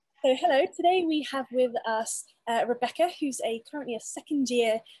So hello, today we have with us Rebecca, who's currently a second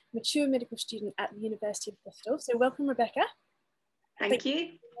year mature medical student at the University of Bristol. So welcome, Rebecca. Thank you.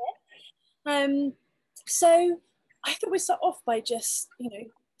 So I thought we'd start off by just,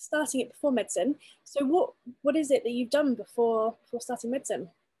 starting it before medicine. So what is it that you've done before starting medicine?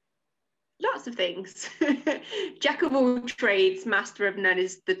 Lots of things. Jack of all trades, master of none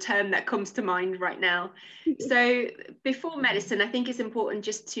is the term that comes to mind right now. So before medicine, I think it's important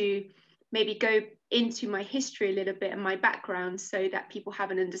just to maybe go into my history a little bit and my background so that people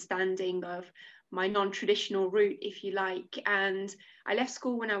have an understanding of my non-traditional route, if you like. And I left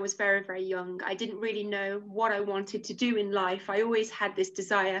school when I was very, very young. I didn't really know what I wanted to do in life. I always had this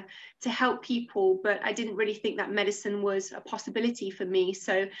desire to help people, but I didn't really think that medicine was a possibility for me.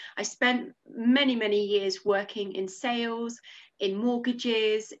 So I spent many, many years working in sales, in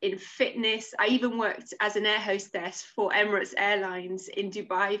mortgages, in fitness. I even worked as an air hostess for Emirates Airlines in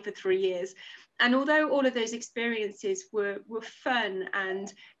Dubai for 3 years. And although all of those experiences were fun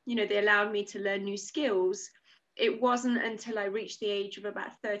and, they allowed me to learn new skills, it wasn't until I reached the age of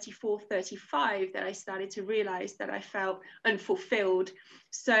about 34, 35 that I started to realize that I felt unfulfilled.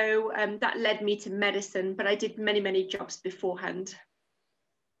 So that led me to medicine, but I did many, many jobs beforehand.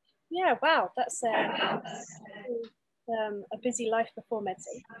 Yeah, wow, that's a busy life before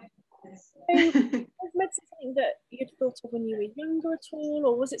medicine. So, was medicine something that you'd thought of when you were younger at all,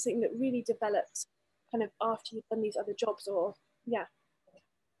 or was it something that really developed kind of after you'd done these other jobs, or yeah?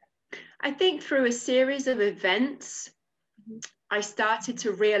 I think through a series of events, I started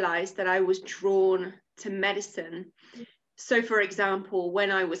to realize that I was drawn to medicine. So for example, when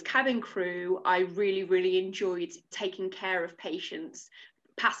I was cabin crew, I really, really enjoyed taking care of patients,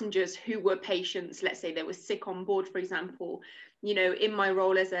 passengers who were patients. Let's say they were sick on board, for example. In my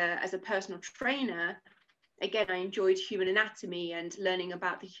role as a personal trainer, again, I enjoyed human anatomy and learning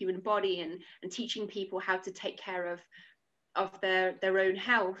about the human body and teaching people how to take care of their own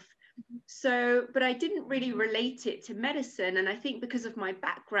health. So, but I didn't really relate it to medicine. And I think because of my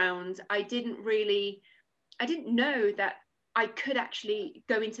background, I didn't know that I could actually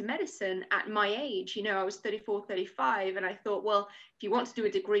go into medicine at my age. I was 34, 35, and I thought, well, if you want to do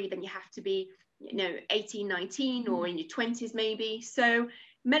a degree, then you have to be, 18, 19 or in your 20s maybe. So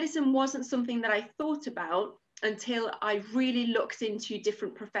medicine wasn't something that I thought about until I really looked into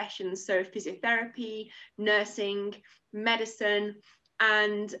different professions. So physiotherapy, nursing, medicine.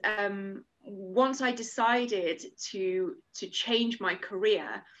 And once I decided to change my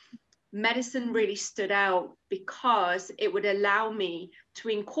career, medicine really stood out because it would allow me to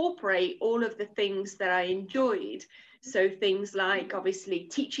incorporate all of the things that I enjoyed. So things like obviously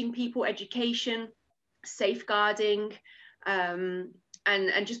teaching people, education, safeguarding, and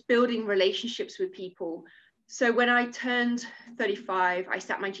just building relationships with people. So when I turned 35, I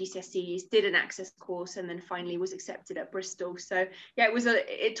sat my GCSEs, did an access course, and then finally was accepted at Bristol. So yeah,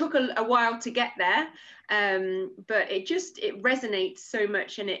 it took a while to get there, but it resonates so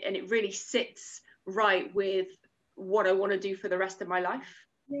much, and it really sits right with what I want to do for the rest of my life.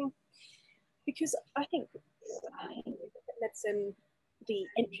 Yeah, because I think medicine, the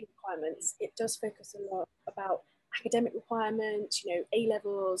entry requirements, it does focus a lot about academic requirements, A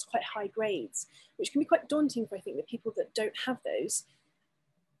levels, quite high grades, which can be quite daunting for, I think, the people that don't have those.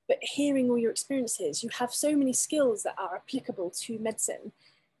 But hearing all your experiences, you have so many skills that are applicable to medicine.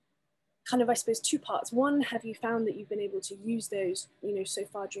 Kind of, I suppose, two parts. One, have you found that you've been able to use those, so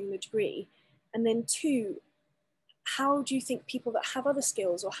far during the degree? And then two, how do you think people that have other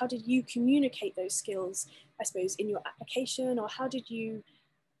skills, or how did you communicate those skills, I suppose, in your application, or how did you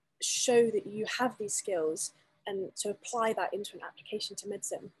show that you have these skills and to apply that into an application to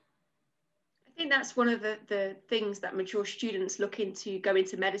medicine? I think that's one of the things that mature students looking to go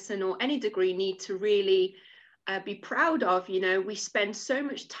into medicine or any degree need to really be proud of. We spend so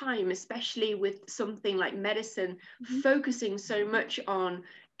much time, especially with something like medicine, focusing so much on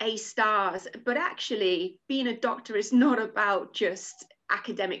A stars, but actually being a doctor is not about just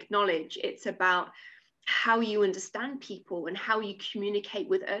academic knowledge. It's about how you understand people and how you communicate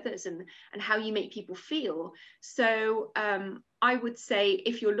with others and how you make people feel. So I would say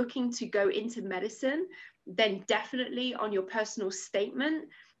if you're looking to go into medicine, then definitely on your personal statement,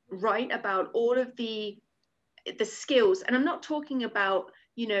 write about all of the skills. And I'm not talking about,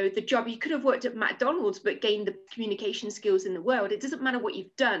 the job. You could have worked at McDonald's, but gained the communication skills in the world. It doesn't matter what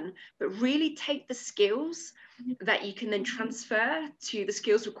you've done, but really take the skills that you can then transfer to the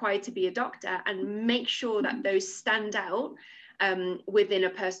skills required to be a doctor and make sure that those stand out within a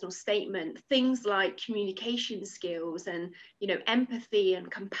personal statement, things like communication skills and, you know, empathy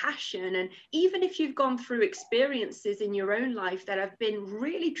and compassion. And even if you've gone through experiences in your own life that have been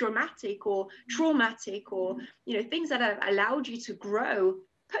really dramatic or traumatic, or, you know, things that have allowed you to grow,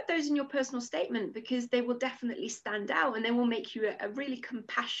 put those in your personal statement, because they will definitely stand out and they will make you a really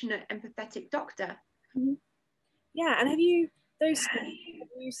compassionate, empathetic doctor. Mm-hmm. Yeah, and have you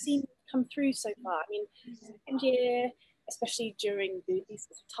seen come through so far? I mean, second year, especially during these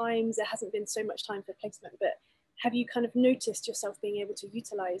sorts of times, there hasn't been so much time for placement, but have you kind of noticed yourself being able to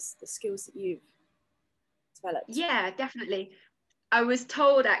utilize the skills that you've developed? Yeah, definitely. I was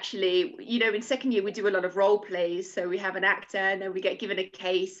told, actually, you know, in second year we do a lot of role plays. So we have an actor and then we get given a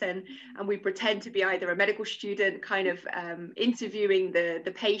case, and we pretend to be either a medical student kind of interviewing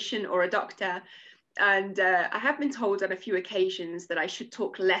the patient or a doctor. And I have been told on a few occasions that I should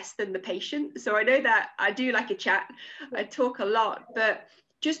talk less than the patient. So I know that I do like a chat, I talk a lot, but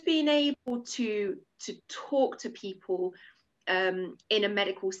just being able to talk to people in a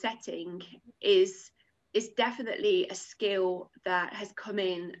medical setting is definitely a skill that has come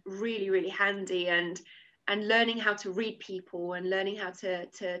in really, really handy. And learning how to read people and learning how to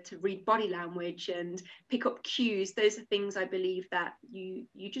read body language and pick up cues, those are things I believe that you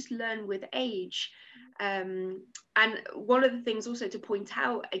just learn with age. And one of the things also to point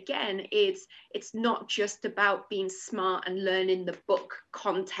out again is it's not just about being smart and learning the book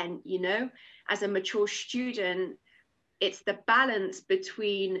content, you know. As a mature student, it's the balance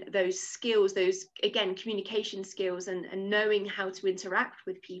between those skills, those, again, communication skills and knowing how to interact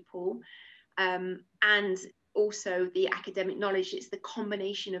with people, and also the academic knowledge. It's the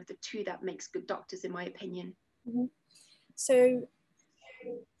combination of the two that makes good doctors, in my opinion. Mm-hmm. So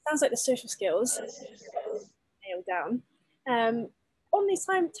sounds like the social skills nailed down. On these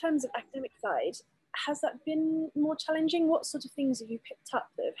terms of academic side, has that been more challenging? What sort of things have you picked up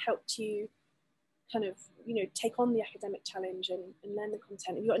that have helped you kind of, you know, take on the academic challenge and learn the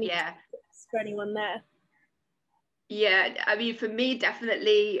content? Have you got any tips for anyone there? Yeah, I mean, for me,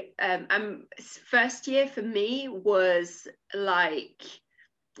 definitely, first year for me was like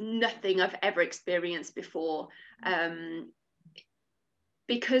nothing I've ever experienced before.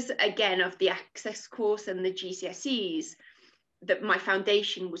 Because again of the access course and the GCSEs, that my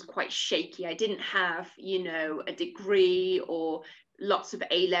foundation was quite shaky. I didn't have, you know, a degree or lots of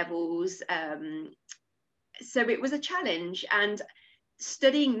A levels. So it was a challenge. And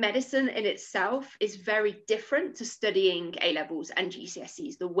studying medicine in itself is very different to studying A levels and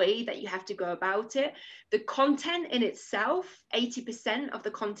GCSEs. The way that you have to go about it, the content in itself, 80% of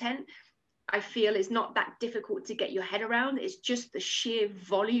the content, I feel, is not that difficult to get your head around. It's just the sheer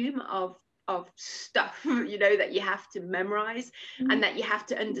volume of stuff, you know, that you have to memorize and that you have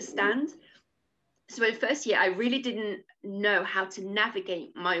to understand. So in first year, I really didn't know how to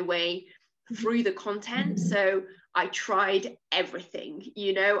navigate my way through the content. So I tried everything,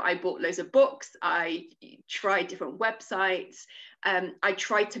 you know. I bought loads of books, I tried different websites, I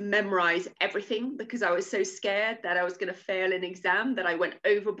tried to memorize everything because I was so scared that I was going to fail an exam that I went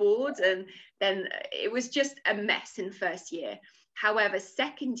overboard, and then it was just a mess in first year. However,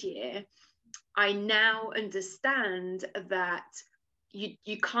 second year, I now understand that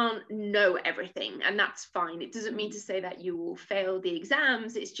you can't know everything, and that's fine. It doesn't mean to say that you will fail the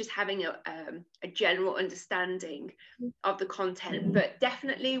exams. It's just having a general understanding of the content. But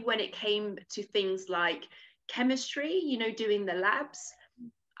definitely when it came to things like chemistry, you know, doing the labs,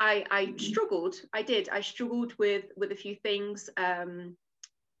 I struggled. I struggled with a few things,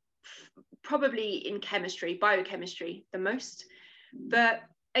 probably in chemistry, biochemistry the most. But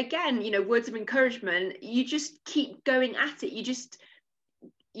again, you know, words of encouragement, you just keep going at it. You just,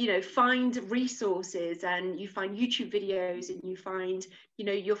 you know, find resources and you find YouTube videos and you find, you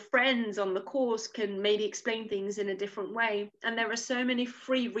know, your friends on the course can maybe explain things in a different way. And there are so many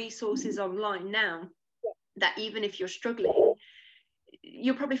free resources online now that even if you're struggling,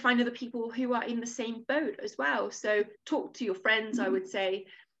 you'll probably find other people who are in the same boat as well. So talk to your friends, I would say,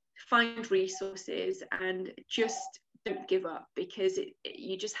 find resources and just don't give up, because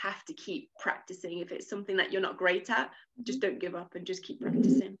you just have to keep practicing. If it's something that you're not great at, just don't give up and just keep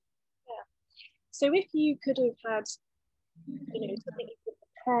practicing. Yeah. So if you could have had, you know, something you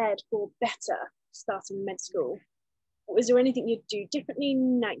prepared for better starting med school, was there anything you'd do differently?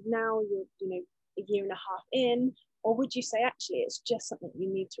 Like now you're, you know, a year and a half in, or would you say actually it's just something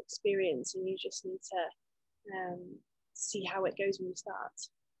you need to experience and you just need to see how it goes when you start?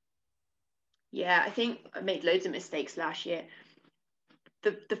 Yeah, I think I made loads of mistakes last year.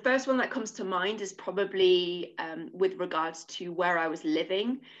 The first one that comes to mind is probably with regards to where I was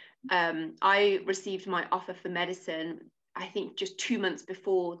living. I received my offer for medicine I think just 2 months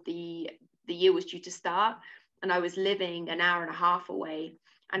before the year was due to start, and I was living an hour and a half away,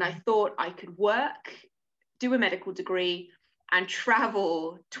 and I thought I could work, do a medical degree, and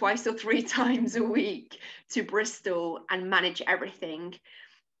travel 2 or 3 times a week to Bristol and manage everything.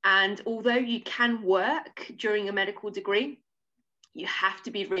 And although you can work during a medical degree, you have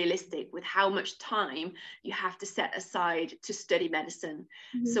to be realistic with how much time you have to set aside to study medicine.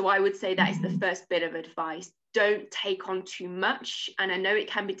 So I would say that is the first bit of advice. Don't take on too much. And I know it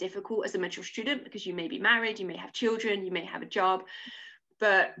can be difficult as a medical student because you may be married, you may have children, you may have a job,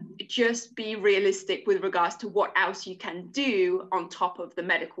 but just be realistic with regards to what else you can do on top of the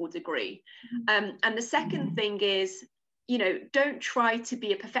medical degree. And the second thing is, you know, don't try to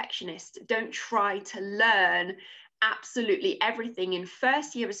be a perfectionist. Don't try to learn absolutely everything. In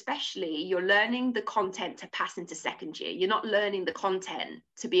first year especially, you're learning the content to pass into second year. You're not learning the content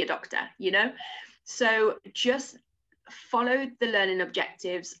to be a doctor, you know? So just follow the learning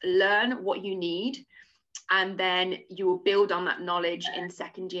objectives, learn what you need, and then you will build on that knowledge in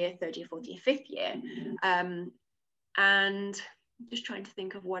second year, third year, fourth year, fifth year. And I'm just trying to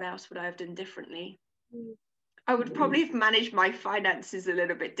think of what else would I have done differently. I would probably have managed my finances a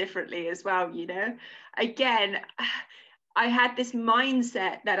little bit differently as well, you know. Again, I had this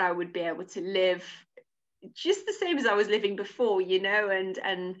mindset that I would be able to live just the same as I was living before, you know, and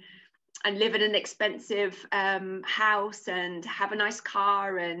live in an expensive house and have a nice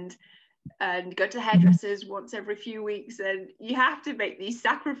car and go to the hairdressers once every few weeks. And you have to make these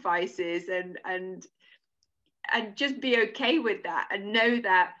sacrifices and just be okay with that, and know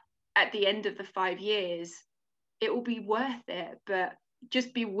that at the end of the 5 years, it will be worth it. But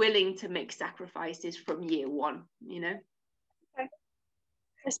just be willing to make sacrifices from year one, you know. Okay.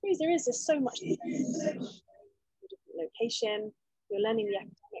 I suppose there is just so much different location. You're learning the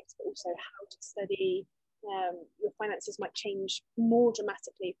academics, but also how to study. Your finances might change more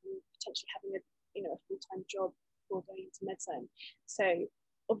dramatically from potentially having a full-time job or going into medicine. So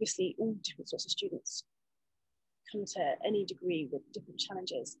obviously all different sorts of students come to any degree with different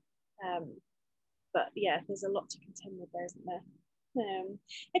challenges. But yeah, there's a lot to contend with there, isn't there?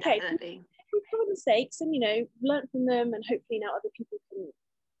 Okay, Definitely. we've covered mistakes and, you know, learned from them, and hopefully now other people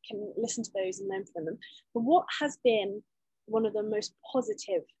can listen to those and learn from them. But what has been one of the most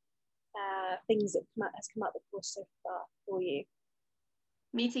positive things that has come out of the course so far for you?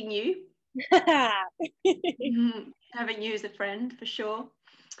 Meeting you. Having you as a friend, for sure.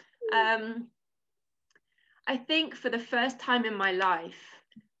 I think for the first time in my life,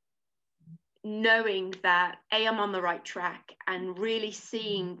 knowing that I'm on the right track and really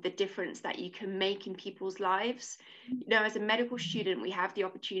seeing the difference that you can make in people's lives. You know, as a medical student, we have the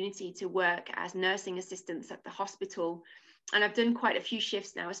opportunity to work as nursing assistants at the hospital. And I've done quite a few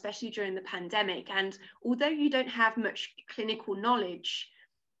shifts now, especially during the pandemic. And although you don't have much clinical knowledge,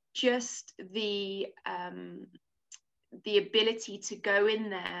 just the ability to go in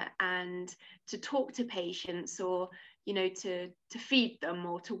there and to talk to patients, or, you know, to feed them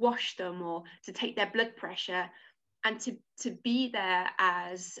or to wash them or to take their blood pressure, and to be there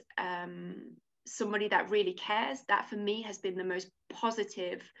as somebody that really cares, that for me has been the most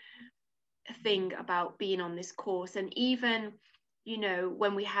positive thing about being on this course. And even, you know,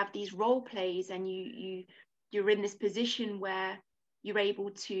 when we have these role plays and you're in this position where you're able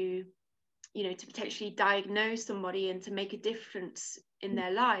to, you know, to potentially diagnose somebody and to make a difference in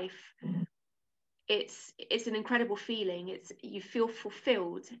their life, it's an incredible feeling. You feel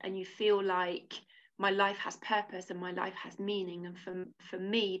fulfilled and you feel like my life has purpose and my life has meaning. And for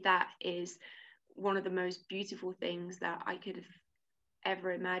me, that is one of the most beautiful things that I could have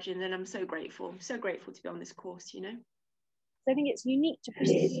ever imagined. And I'm so grateful to be on this course, you know. So I think it's unique to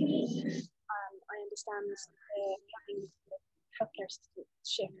Bristol. I understand having the healthcare assistant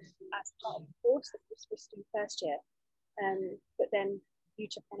shift as part of the course that was supposed to do first year, but then you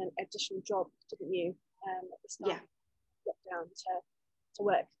took on an additional job, didn't you, at the start of lockdown to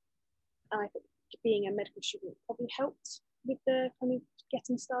work. And I think being a medical student probably helped with the kind of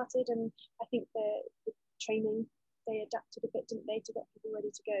getting started, and I think the training, they adapted a bit, didn't they, to get people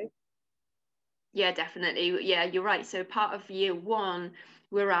ready to go. Yeah, definitely. Yeah, you're right. So part of year one,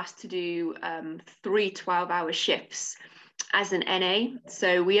 we're asked to do 3 12-hour shifts as an NA.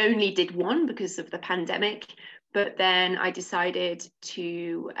 So we only did one because of the pandemic, but then I decided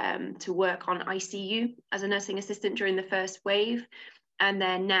to work on ICU as a nursing assistant during the first wave. And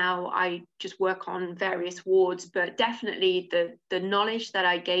then now I just work on various wards, but definitely the knowledge that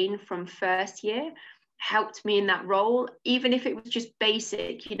I gained from first year helped me in that role, even if it was just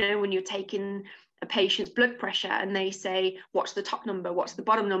basic, you know, when you're taking a patient's blood pressure and they say, what's the top number, what's the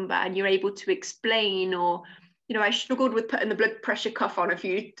bottom number? And you're able to explain, or, you know, I struggled with putting the blood pressure cuff on a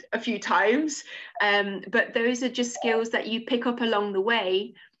few times, but those are just skills that you pick up along the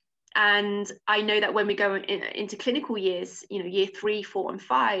way. And I know that when we go into clinical years, you know, year 3, 4 and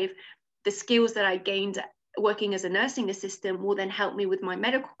 5, the skills that I gained working as a nursing assistant will then help me with my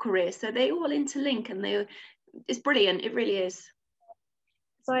medical career. So they all interlink, and it's brilliant. It really is.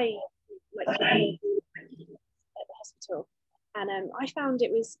 So I at the hospital, and I found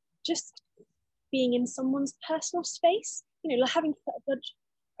it was just being in someone's personal space, you know, like having to put a blood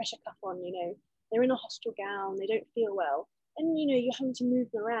pressure cuff on, you know, they're in a hospital gown, they don't feel well, and you know, you're having to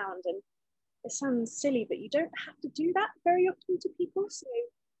move them around, and it sounds silly, but you don't have to do that very often to people. So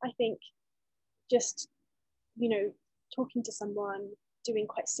I think just, you know, talking to someone, doing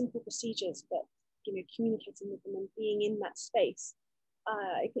quite simple procedures, but you know, communicating with them and being in that space,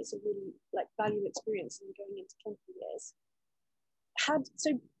 I think it's a really like valuable experience in going into clinical years.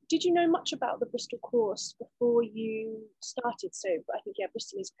 So did you know much about the Bristol course before you started? So I think, yeah,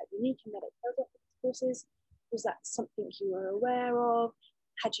 Bristol is quite unique in that it does offer courses. Was that something you were aware of?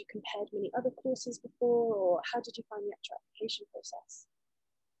 Had you compared many other courses before, or how did you find the actual application process?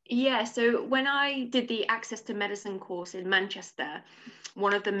 Yeah, so when I did the Access to Medicine course in Manchester,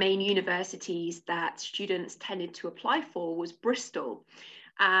 one of the main universities that students tended to apply for was Bristol.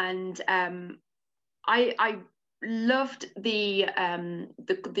 And I loved the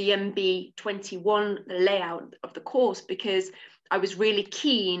MB21 layout of the course, because I was really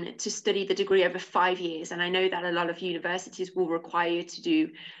keen to study the degree over 5 years. And I know that a lot of universities will require you to do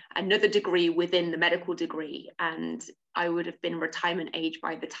another degree within the medical degree. And I would have been retirement age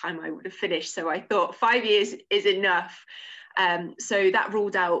by the time I would have finished. So I thought 5 years is enough. So that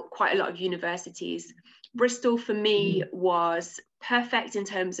ruled out quite a lot of universities. Bristol for me was perfect in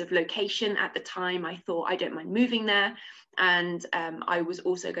terms of location at the time. I thought I don't mind moving there. And I was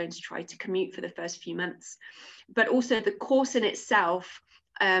also going to try to commute for the first few months. But also the course in itself,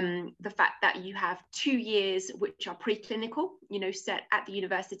 the fact that you have 2 years which are preclinical, you know, set at the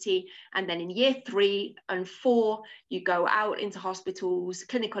university, and then in year 3 and 4 you go out into hospitals,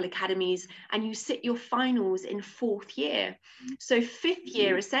 clinical academies, and you sit your finals in 4th year. So 5th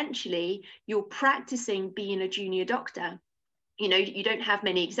year essentially you're practicing being a junior doctor. You know, you don't have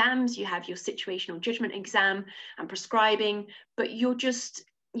many exams. You have your situational judgment exam and prescribing, but you're just,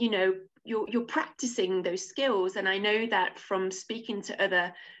 you know, you're practicing those skills. And I know that from speaking to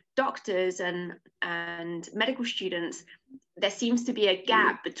other doctors and medical students, there seems to be a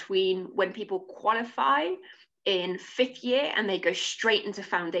gap between when people qualify in 5th year and they go straight into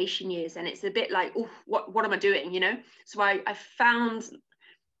foundation years, and it's a bit like, oh, what am I doing, you know? So I found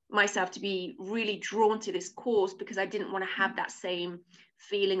myself to be really drawn to this course because I didn't want to have that same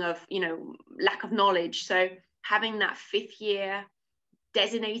feeling of, you know, lack of knowledge. So having that 5th year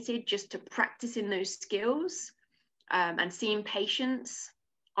designated just to practice in those skills, and seeing patients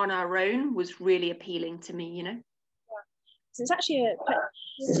on our own was really appealing to me, you know. So it's actually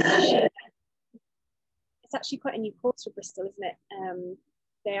quite a new course for Bristol, isn't it?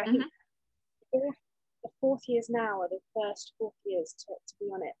 I think the 4th years now are the first 4th years to be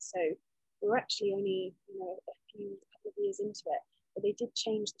on it. So we're actually only, you know, couple of years into it, but they did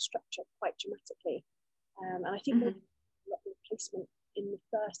change the structure quite dramatically. And I think there's a lot of replacement in the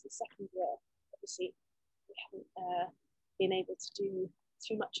 1st and 2nd year. Obviously, we haven't been able to do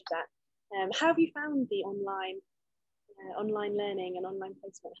too much of that. How have you found the online learning and online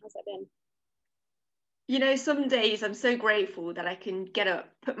placement? How's that been? You know, some days I'm so grateful that I can get up,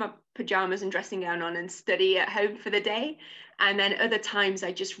 put my pajamas and dressing gown on and study at home for the day. And then other times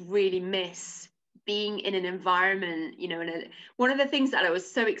I just really miss being in an environment, you know. And one of the things that I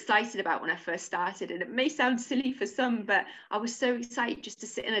was so excited about when I first started, and it may sound silly for some, but I was so excited just to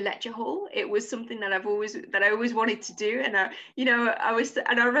sit in a lecture hall. It was something that I always wanted to do. And I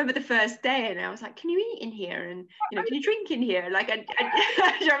remember the first day, and I was like, can you eat in here? And, you know, can you drink in here? Like I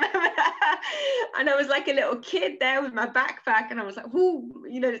remember that. And I was like a little kid there with my backpack, and I was like, oh,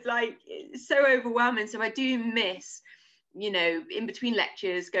 you know, it's so overwhelming. So I do miss, you know, in between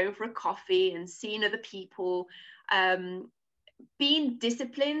lectures, going for a coffee and seeing other people, being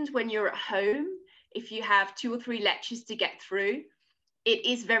disciplined when you're at home. If you have 2 or 3 lectures to get through, it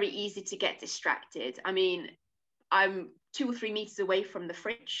is very easy to get distracted. I mean, I'm 2 or 3 meters away from the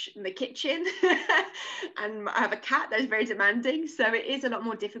fridge in the kitchen and I have a cat that is very demanding. So it is a lot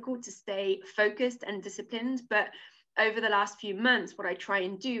more difficult to stay focused and disciplined. But over the last few months, what I try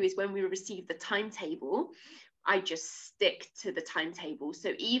and do is when we receive the timetable, I just stick to the timetable.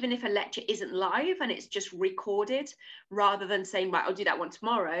 So even if a lecture isn't live and it's just recorded, rather than saying, right, I'll do that one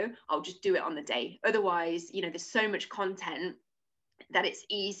tomorrow, I'll just do it on the day. Otherwise, you know, there's so much content that it's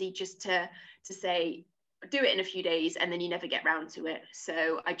easy just to say, do it in a few days and then you never get round to it.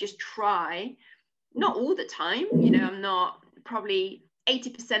 So I just try, not all the time, you know, I'm not, probably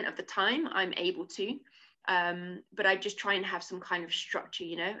 80% of the time I'm able to, but I just try and have some kind of structure,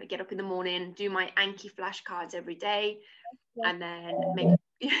 you know. I get up in the morning, do my Anki flashcards every day, and then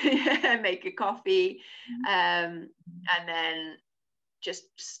make a coffee, and then just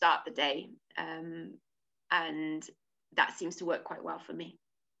start the day, and that seems to work quite well for me.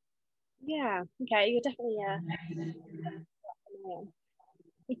 Yeah, okay, you're definitely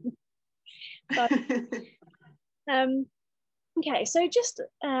but okay, so just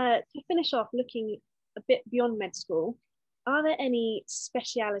to finish off, looking a bit beyond med school, are there any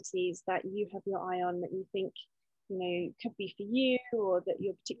specialities that you have your eye on that you think, you know, could be for you, or that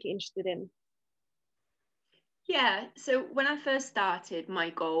you're particularly interested in? Yeah, so when I first started, my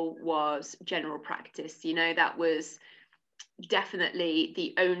goal was general practice. You know, that was definitely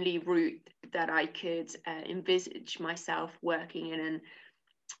the only route that I could envisage myself working in.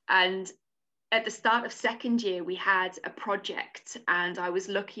 And at the start of second year, we had a project, and I was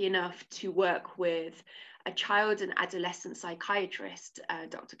lucky enough to work with a child and adolescent psychiatrist,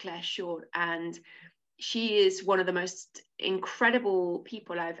 Dr. Claire Short, and she is one of the most incredible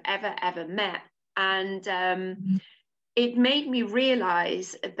people I've ever met. And it made me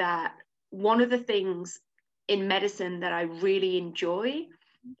realize that one of the things in medicine that I really enjoy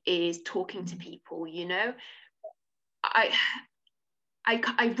is talking to people. You know, I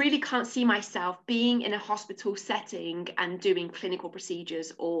really can't see myself being in a hospital setting and doing clinical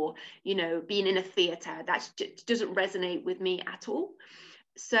procedures, or, you know, being in a theatre. That doesn't resonate with me at all.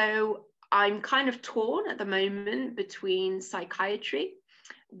 So I'm kind of torn at the moment between psychiatry,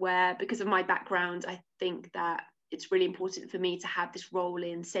 where, because of my background, I think that it's really important for me to have this role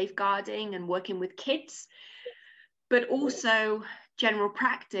in safeguarding and working with kids, but also general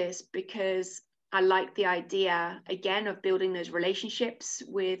practice, because I like the idea, again, of building those relationships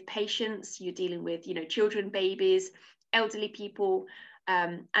with patients. You're dealing with, you know, children, babies, elderly people,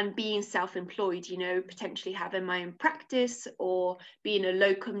 and being self-employed, you know, potentially having my own practice or being a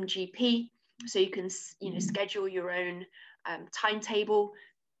locum GP, so you can, you know, schedule your own timetable.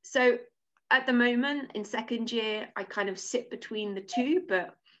 So at the moment in second year, I kind of sit between the two,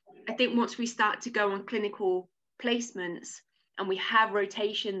 but I think once we start to go on clinical placements and we have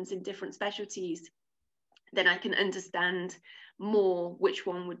rotations in different specialties, then I can understand more which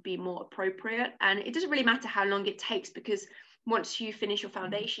one would be more appropriate. And it doesn't really matter how long it takes, because once you finish your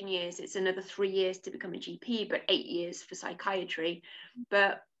foundation years, it's another 3 years to become a GP, but 8 years for psychiatry.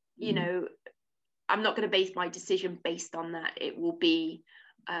 But, you know, I'm not going to base my decision based on that. It will be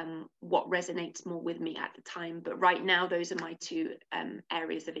what resonates more with me at the time. But right now, those are my two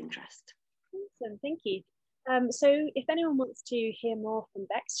areas of interest. Awesome, thank you. So if anyone wants to hear more from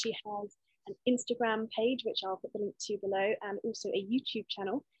Bex, she has an Instagram page, which I'll put the link to below, and also a YouTube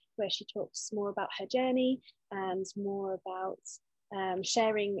channel where she talks more about her journey and more about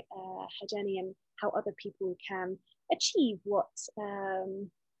sharing her journey and how other people can achieve what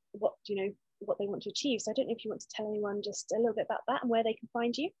you know, what they want to achieve. So I don't know if you want to tell anyone just a little bit about that and where they can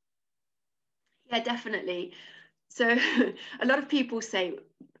find you. Yeah, definitely. So a lot of people say,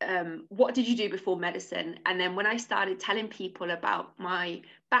 what did you do before medicine? And then when I started telling people about my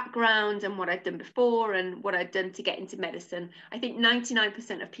background and what I'd done before and what I'd done to get into medicine, I think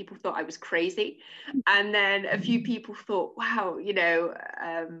 99% of people thought I was crazy. And then a few people thought, wow, you know,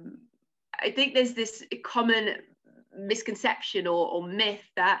 I think there's this common misconception or myth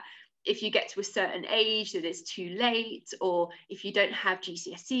that if you get to a certain age that it's too late, or if you don't have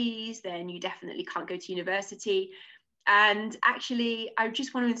GCSEs, then you definitely can't go to university. And actually, I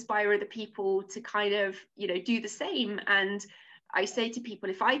just want to inspire other people to kind of, you know, do the same. And I say to people,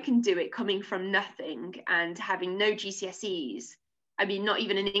 if I can do it coming from nothing and having no GCSEs, I mean, not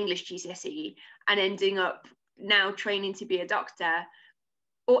even an English GCSE, and ending up now training to be a doctor,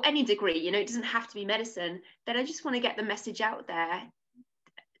 or any degree, you know, it doesn't have to be medicine, then I just want to get the message out there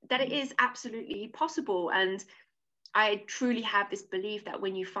that it is absolutely possible. And I truly have this belief that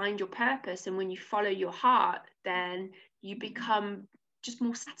when you find your purpose and when you follow your heart, then you become just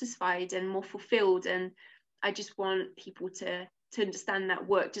more satisfied and more fulfilled. And I just want people to understand that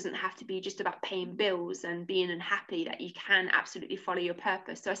work doesn't have to be just about paying bills and being unhappy, that you can absolutely follow your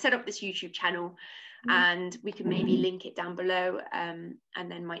purpose. So I set up this YouTube channel, and we can maybe link it down below, and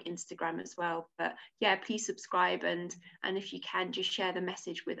then my Instagram as well. But yeah, please subscribe, and if you can, just share the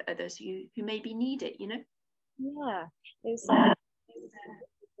message with others who maybe need it, you know. Yeah, it's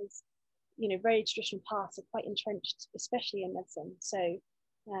you know, very traditional paths are quite entrenched, especially in medicine. So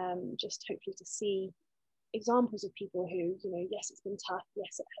just hopefully to see examples of people who, you know, yes, it's been tough,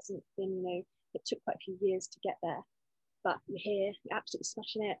 yes, it hasn't been, you know, it took quite a few years to get there, but you're here, you're absolutely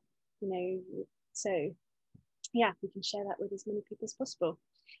smashing it, you know. So yeah, we can share that with as many people as possible.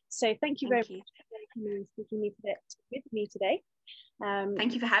 So thank you very much for coming and speaking with me today.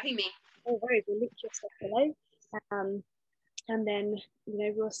 Thank you for having me. No worries, we'll link your stuff below, and then, you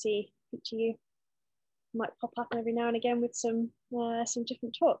know, we'll see you might pop up every now and again with some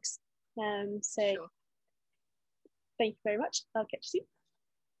different talks. So sure. Thank you very much. I'll catch you soon.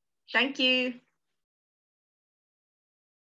 Thank you.